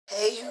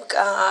Hey you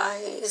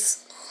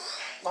guys,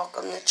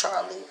 welcome to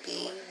Charlie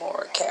B.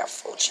 More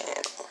Careful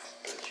channel.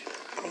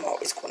 I'm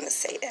always going to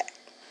say that.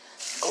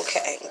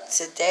 Okay,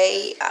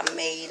 today I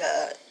made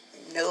a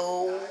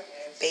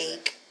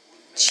no-bake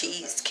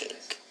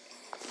cheesecake.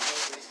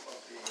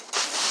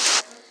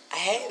 I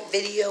had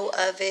video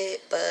of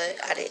it, but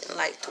I didn't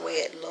like the way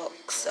it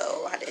looked,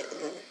 so I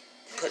didn't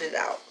put it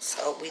out.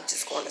 So we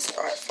just going to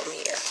start from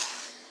here.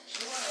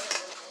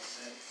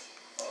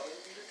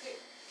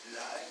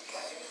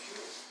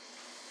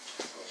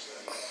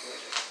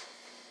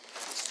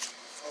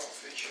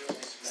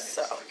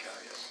 So,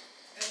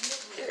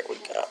 here we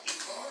go.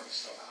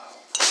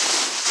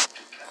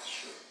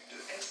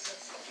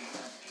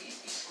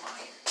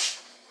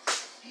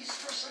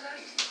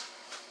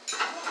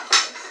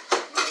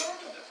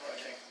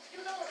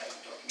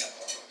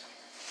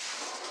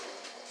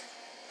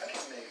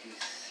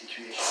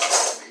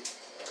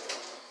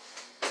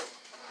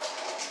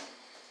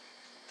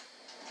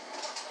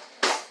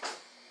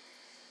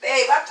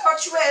 Babe, I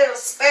thought you had a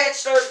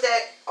spatula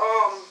that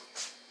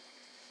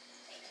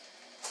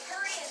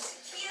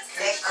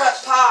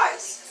cut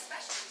pies.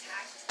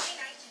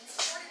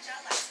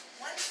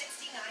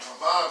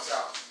 My mom's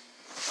house.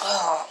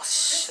 Oh,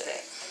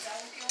 shit.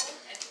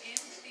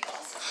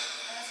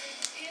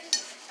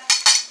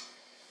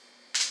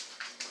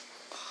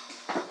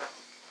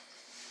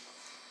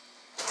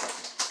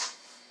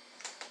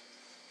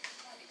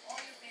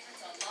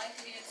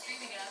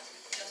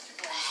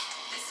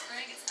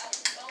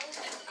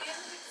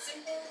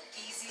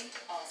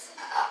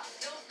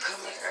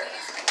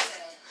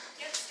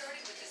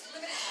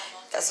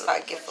 That's what I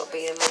get for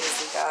being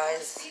lazy,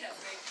 guys.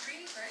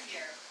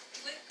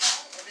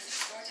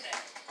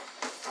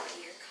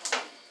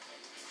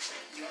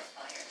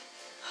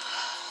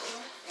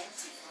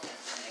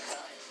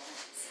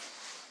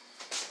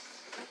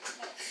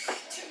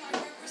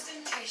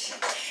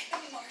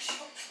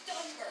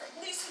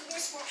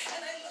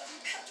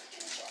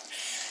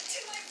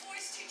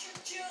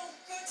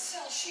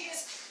 She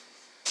is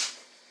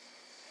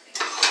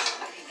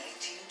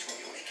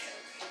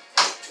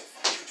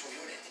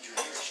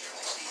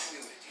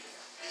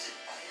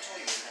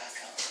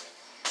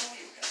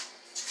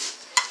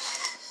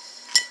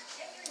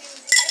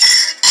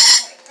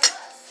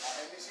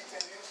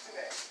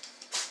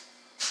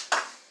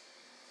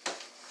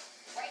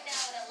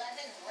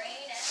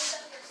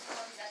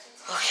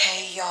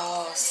Okay,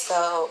 y'all,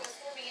 so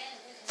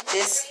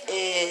this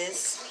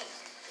is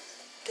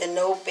the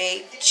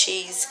no-bake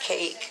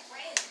cheesecake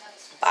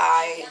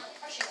by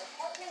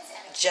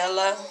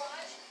Jella,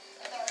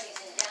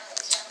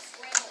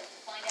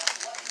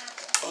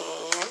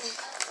 and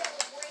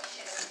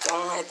you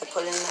don't have to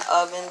put it in the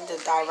oven.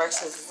 The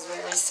directions is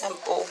very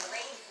simple.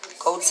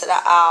 Go to the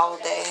aisle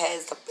that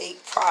has the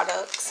baked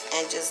products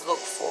and just look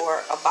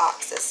for a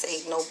box that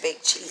says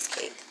no-bake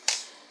cheesecake,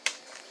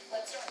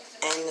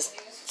 and the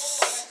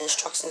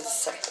instructions are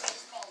simple.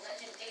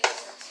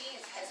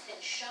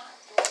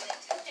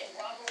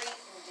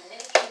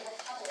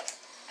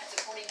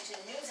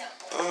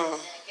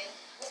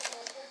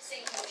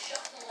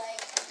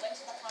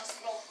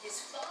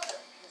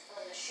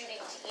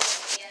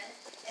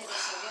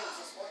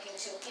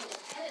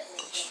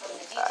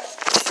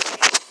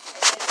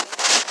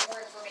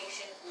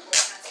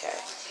 Okay,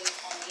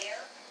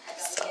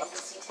 so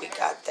we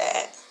got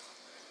that.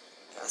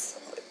 Got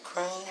some whipped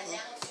cream.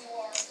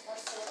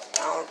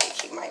 I don't think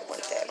he might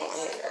want that on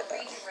here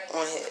though.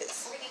 On his.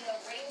 It's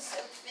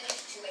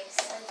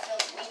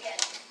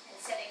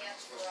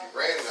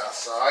raining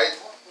outside.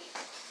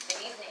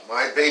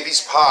 My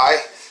baby's pie.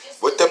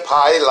 What the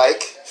pie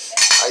like?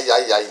 Ay,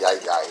 ay, ay, ay,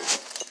 ay.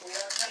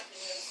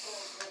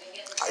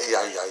 Ay,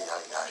 ay, ay,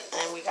 ay, ay.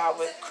 And we got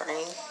whipped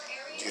cream.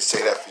 You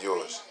say that for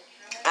yours.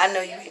 I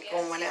know you ain't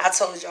going to want it. I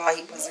told y'all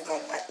he wasn't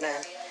going to want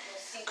none.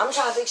 I'm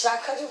trying to think, should I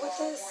cut it with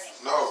this?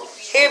 No.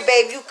 Here,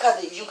 babe, you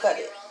cut it. You cut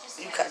it.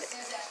 You cut it.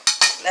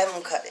 Let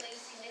him cut it.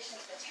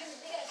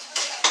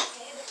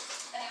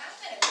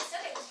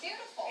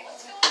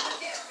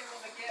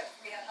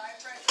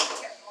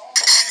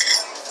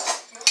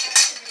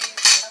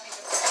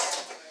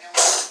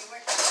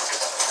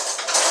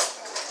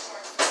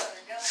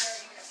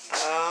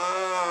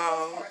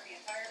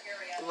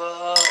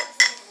 Look.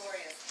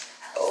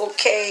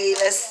 Okay,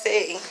 let's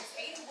see.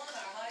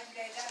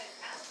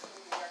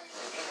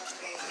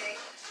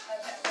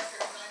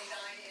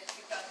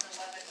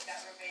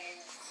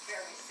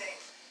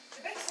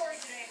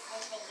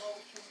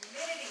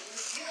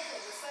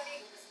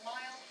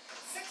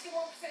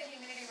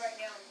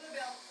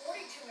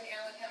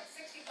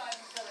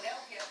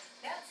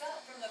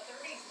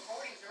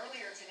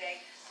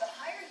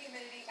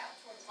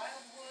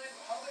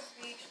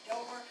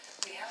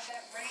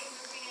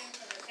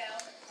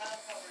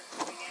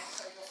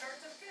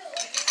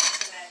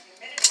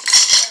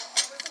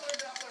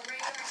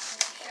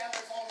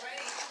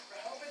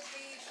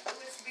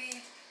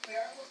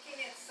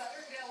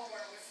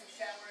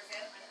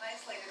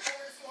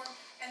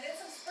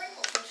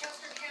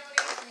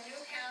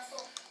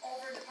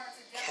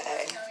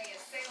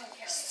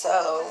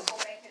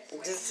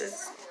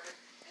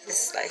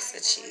 This slice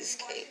of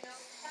cheesecake.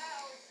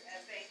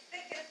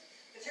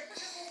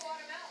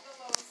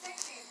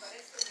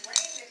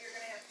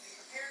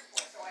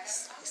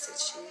 Slice of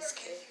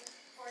cheesecake.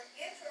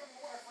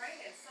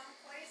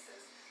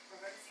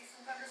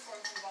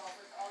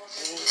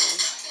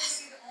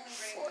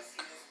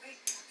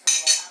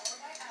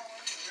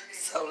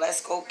 So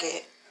let's go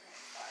get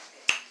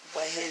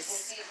what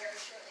his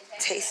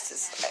taste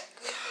is like.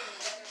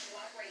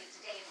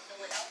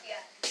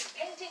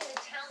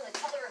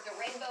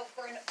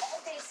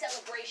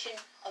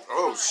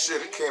 Oh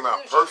shit, it came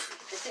out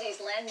perfect. The city's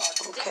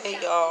landmarks. Okay,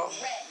 y'all.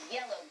 Red,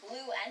 yellow,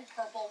 blue, and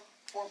purple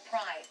for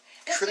Pride.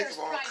 This year's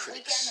Pride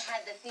weekend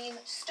had the theme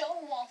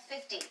Stonewall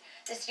 50.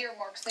 This year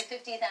marks the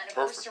 50th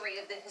anniversary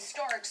of the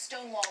historic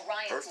Stonewall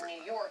riots in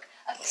New York.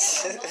 A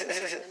pivotal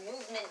moment in the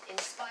movement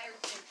inspired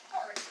in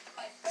part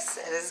by...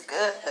 That is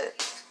good.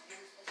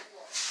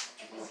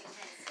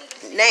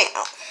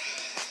 Now,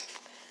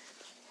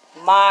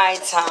 my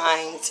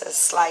time to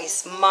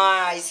slice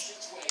my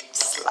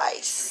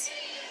slice.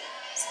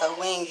 So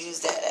we ain't use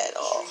that at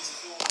all.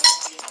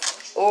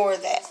 Or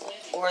that one.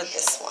 Or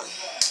this one.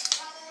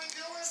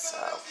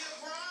 So,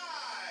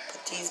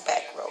 put these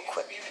back real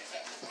quick.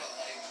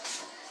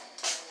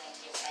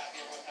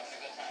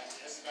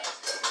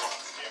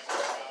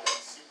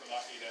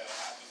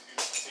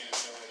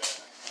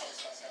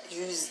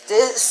 Use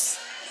this.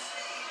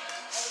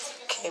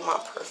 Came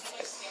out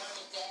perfect.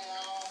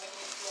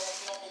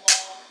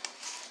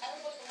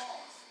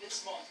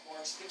 This month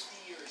marks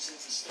 50 years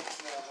since the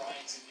Stonewall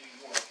riots in New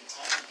York, a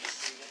time in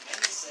history that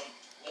many say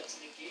led to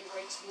the gay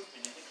rights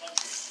movement in the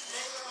country.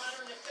 Today we're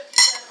honoring the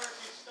 50th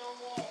anniversary of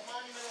Stonewall, a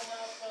monumental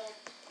milestone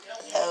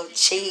in Oh,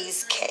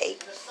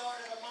 cheesecake. the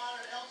start of the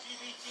modern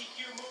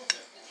LGBTQ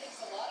movement. It takes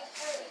a lot of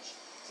courage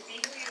to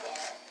be who you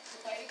are, to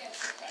fight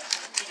against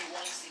oppression. Petey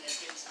Weinstein has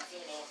been to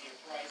Philadelphia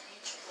Pride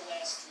each of the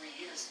last 3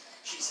 years.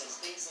 She says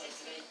things like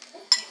today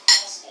wouldn't be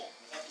possible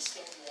without the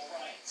Stonewall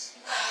riots.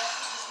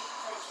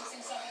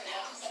 Kissing someone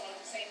of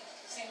the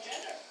same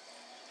gender.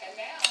 And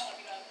now,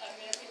 I'm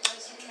going to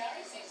register to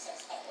marry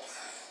same-sex couples.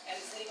 And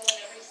it's legal in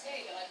every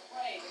state, and I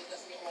pray that it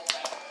doesn't get rolled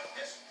back.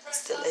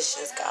 It's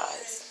delicious,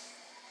 guys.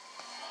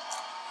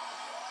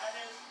 And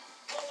as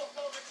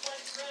homophobic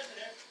white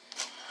president,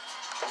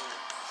 I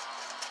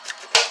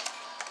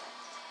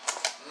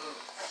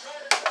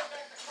tried to turn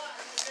back the clock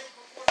to the day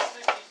before the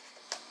 60s.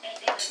 And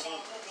Governor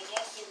Tom Wood was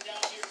also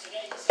down here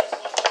today. He says,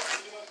 well, to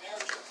do a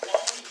marriage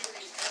equality here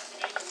in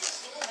Pennsylvania, we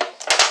still have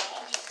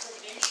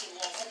non-discrimination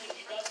law, something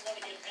he does want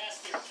to get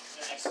passed here in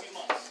the next few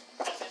months.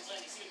 That's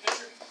Atlantic City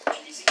Fisher,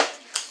 NBC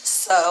News.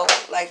 So,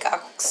 like I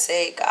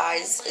say,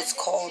 guys, it's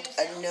called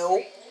a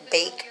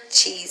no-bake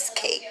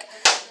cheesecake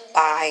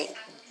by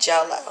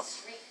Jello.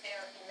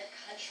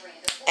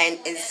 And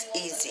it's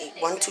easy.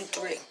 1, 2,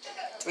 3.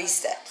 3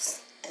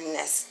 steps. And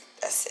that's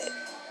it.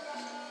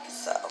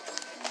 So,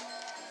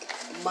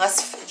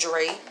 must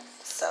refrigerate.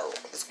 So,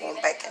 it's going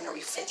back in the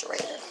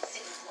refrigerator.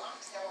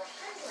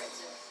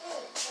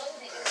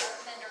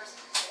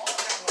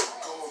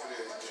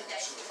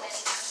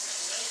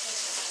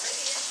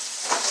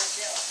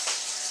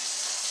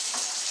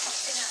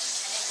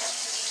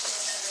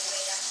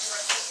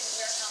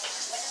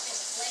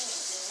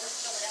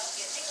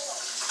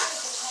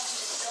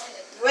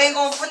 You ain't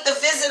gonna put the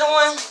visit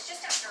on?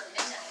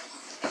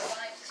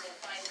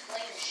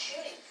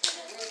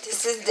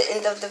 This is the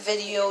end of the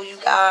video, you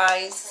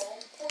guys.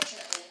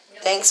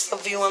 Thanks for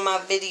viewing my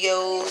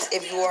videos.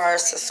 If you are a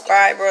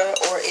subscriber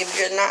or if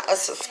you're not a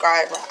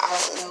subscriber,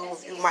 I don't know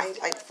if you might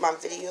like my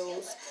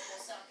videos.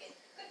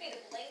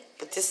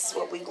 But this is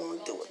what we're going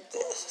to do with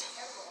this.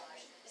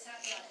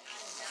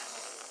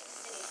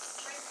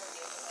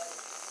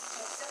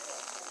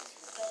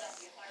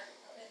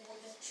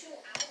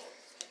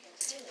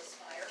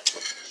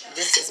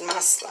 This is my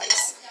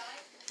slice.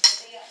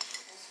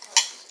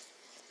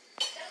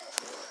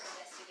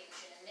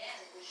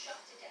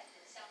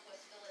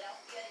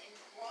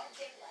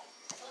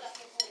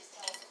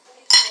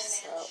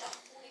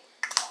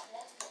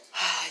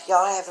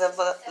 Y'all have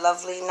a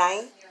lovely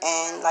night,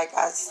 and like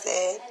I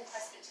said,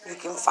 you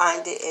can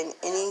find it in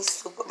any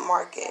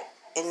supermarket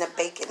in the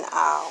bacon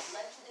aisle.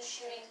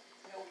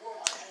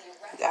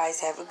 You guys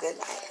have a good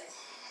night.